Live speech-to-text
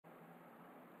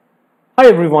Hi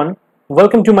everyone,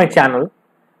 welcome to my channel,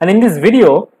 and in this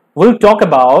video we'll talk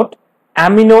about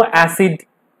amino acid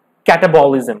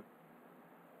catabolism.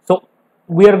 So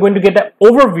we are going to get an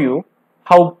overview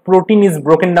how protein is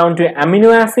broken down to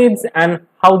amino acids and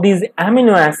how these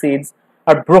amino acids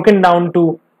are broken down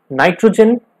to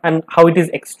nitrogen and how it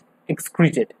is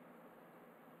excreted.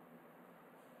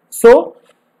 So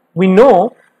we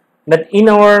know that in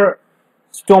our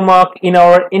stomach, in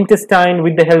our intestine,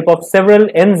 with the help of several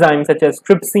enzymes such as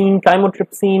trypsin,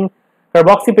 chymotrypsin,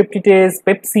 carboxypeptidase,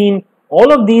 pepsin,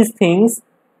 all of these things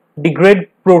degrade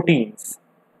proteins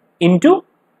into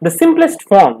the simplest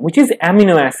form, which is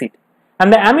amino acid.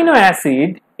 And the amino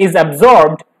acid is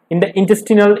absorbed in the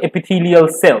intestinal epithelial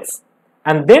cells,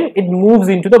 and then it moves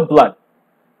into the blood,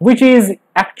 which is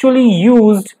actually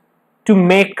used to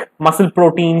make muscle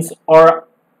proteins or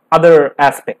other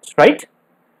aspects, right?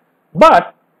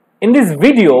 But in this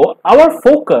video, our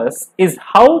focus is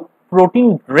how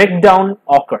protein breakdown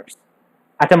occurs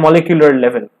at a molecular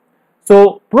level.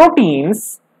 So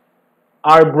proteins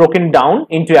are broken down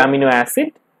into amino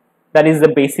acid, that is the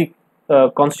basic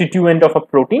constituent of a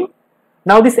protein.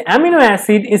 Now this amino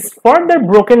acid is further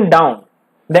broken down.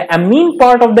 The amine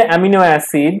part of the amino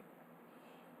acid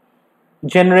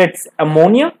generates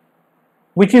ammonia,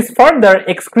 which is further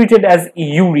excreted as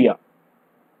urea,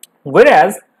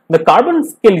 whereas the carbon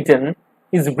skeleton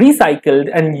is recycled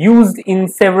and used in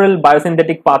several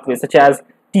biosynthetic pathways such as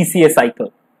TCA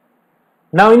cycle.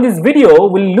 Now in this video,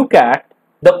 we'll look at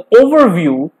the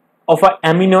overview of an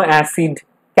amino acid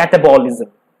catabolism.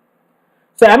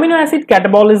 So amino acid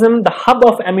catabolism, the hub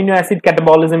of amino acid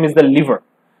catabolism is the liver.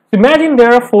 So imagine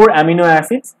there are 4 amino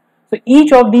acids. So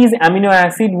each of these amino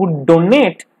acids would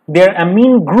donate their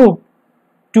amine group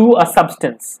to a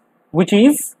substance, which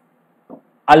is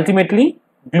ultimately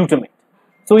glutamate.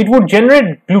 So it would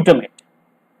generate glutamate.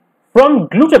 From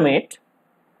glutamate,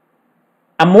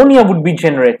 ammonia would be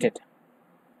generated,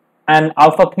 and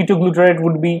alpha ketoglutarate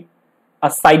would be a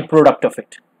side product of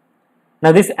it.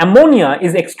 Now this ammonia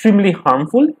is extremely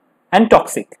harmful and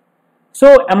toxic.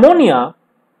 So ammonia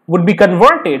would be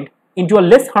converted into a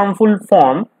less harmful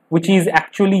form, which is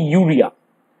actually urea,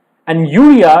 and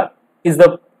urea is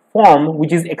the form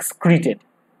which is excreted,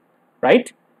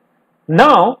 right?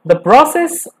 Now, the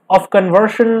process of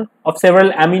conversion of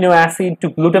several amino acids to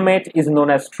glutamate is known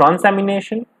as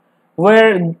transamination,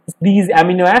 where these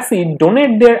amino acids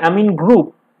donate their amine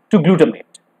group to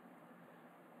glutamate.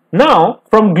 Now,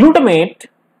 from glutamate,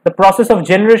 the process of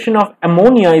generation of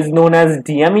ammonia is known as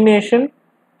deamination,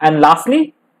 and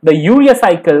lastly, the urea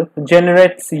cycle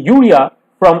generates urea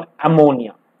from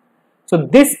ammonia. So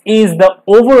this is the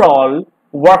overall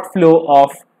workflow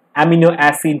of amino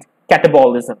acid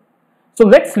catabolism. So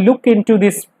let's look into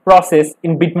this process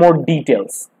in a bit more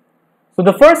details. So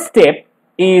the first step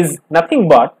is nothing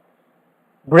but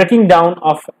breaking down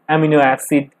of amino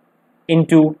acid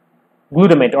into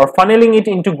glutamate or funneling it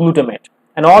into glutamate,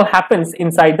 and all happens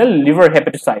inside the liver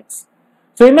hepatocytes.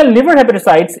 So in the liver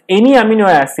hepatocytes, any amino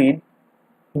acid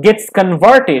gets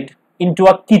converted into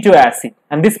a keto acid,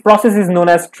 and this process is known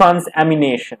as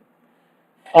transamination,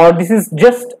 or this is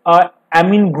just a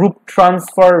amine group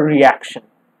transfer reaction.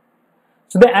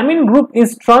 So the amine group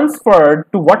is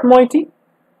transferred to what moiety?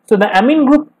 So the amine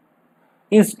group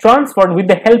is transferred with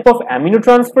the help of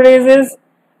aminotransferases,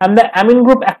 and the amine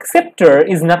group acceptor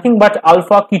is nothing but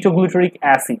alpha ketogluteric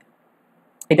acid.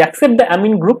 It accepts the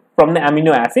amine group from the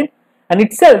amino acid and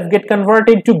itself get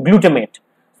converted to glutamate.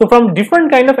 So from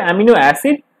different kind of amino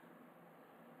acid,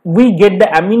 we get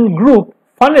the amine group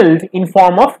funneled in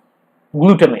form of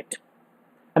glutamate.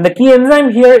 And the key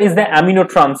enzyme here is the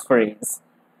aminotransferase.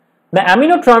 The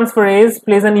aminotransferase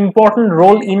plays an important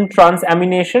role in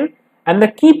transamination, and the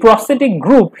key prosthetic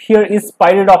group here is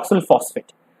pyridoxal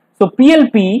phosphate. So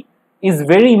PLP is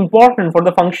very important for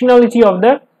the functionality of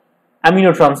the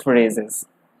aminotransferases.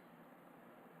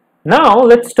 Now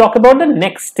let's talk about the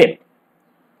next step.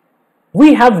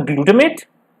 We have glutamate,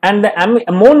 and the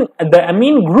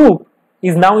amine group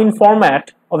is now in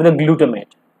format of the glutamate.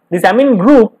 This amine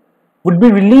group would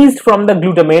be released from the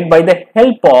glutamate by the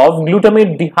help of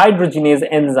glutamate dehydrogenase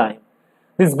enzyme.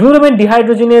 This glutamate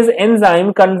dehydrogenase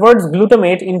enzyme converts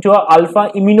glutamate into an alpha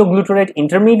aminoglutarate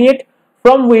intermediate,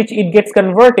 from which it gets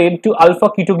converted to alpha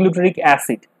ketogluteric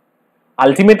acid.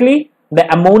 Ultimately, the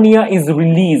ammonia is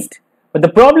released. But the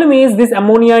problem is this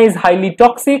ammonia is highly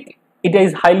toxic, it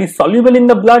is highly soluble in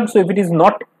the blood, so if it is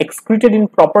not excreted in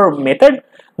proper method,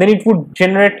 then it would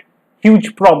generate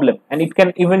huge problem, and it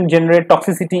can even generate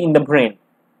toxicity in the brain.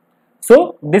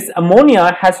 So this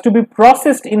ammonia has to be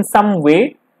processed in some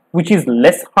way which is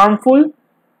less harmful,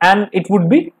 and it would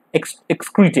be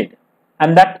excreted.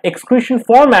 and that excretion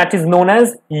format is known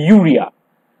as urea.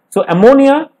 So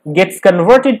ammonia gets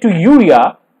converted to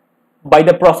urea by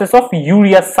the process of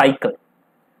urea cycle.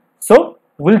 So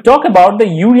we'll talk about the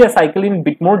urea cycle in a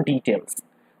bit more details.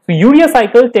 So urea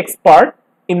cycle takes part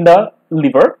in the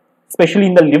liver, especially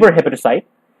in the liver hepatocyte.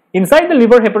 Inside the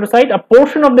liver hepatocyte, a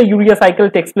portion of the urea cycle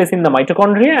takes place in the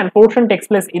mitochondria and portion takes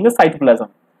place in the cytoplasm.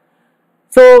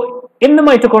 So in the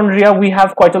mitochondria, we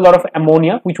have quite a lot of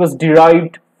ammonia, which was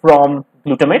derived from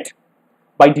glutamate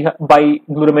by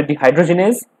glutamate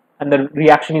dehydrogenase, and the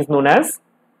reaction is known as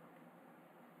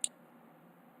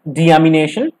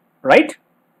deamination, right?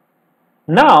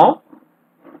 Now,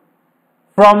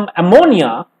 from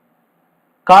ammonia,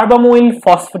 carbamoyl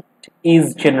phosphate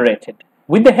is generated.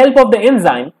 With the help of the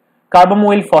enzyme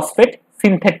carbamoyl phosphate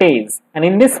synthetase, and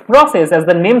in this process, as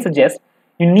the name suggests,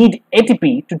 you need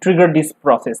ATP to trigger this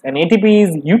process, and ATP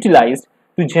is utilized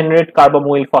to generate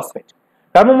carbamoyl phosphate.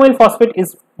 Carbamoyl phosphate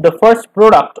is the first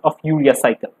product of urea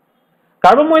cycle.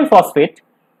 Carbamoyl phosphate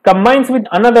combines with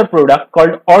another product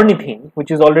called ornithine,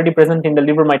 which is already present in the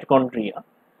liver mitochondria.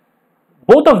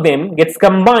 Both of them gets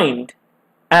combined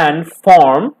and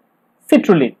form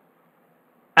citrulline,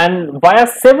 and via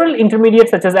several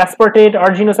intermediates such as aspartate,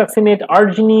 arginosuccinate,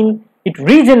 arginine, it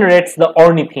regenerates the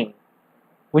ornithine,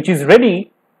 which is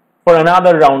ready for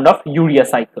another round of urea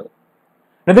cycle.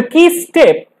 Now the key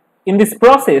step in this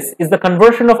process is the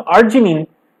conversion of arginine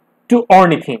to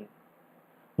ornithine.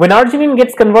 When arginine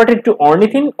gets converted to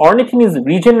ornithine, ornithine is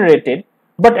regenerated,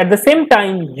 but at the same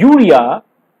time urea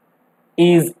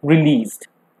is released.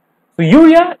 So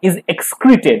urea is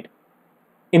excreted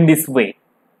in this way.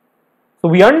 So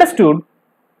we understood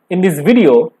in this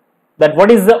video that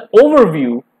what is the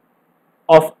overview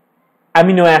of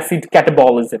amino acid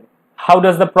catabolism. How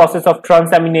does the process of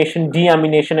transamination,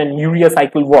 deamination and urea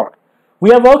cycle work? We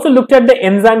have also looked at the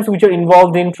enzymes which are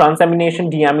involved in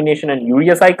transamination, deamination and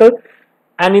urea cycle.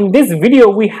 And in this video,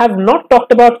 we have not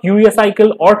talked about urea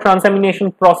cycle or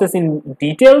transamination process in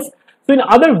details. So in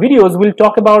other videos, we'll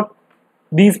talk about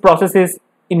these processes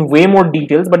in way more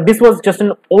details, but this was just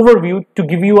an overview to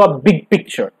give you a big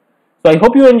picture. So I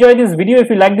hope you enjoyed this video. If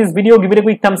you like this video, give it a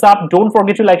quick thumbs up. Don't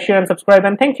forget to like, share and subscribe,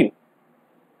 and thank you.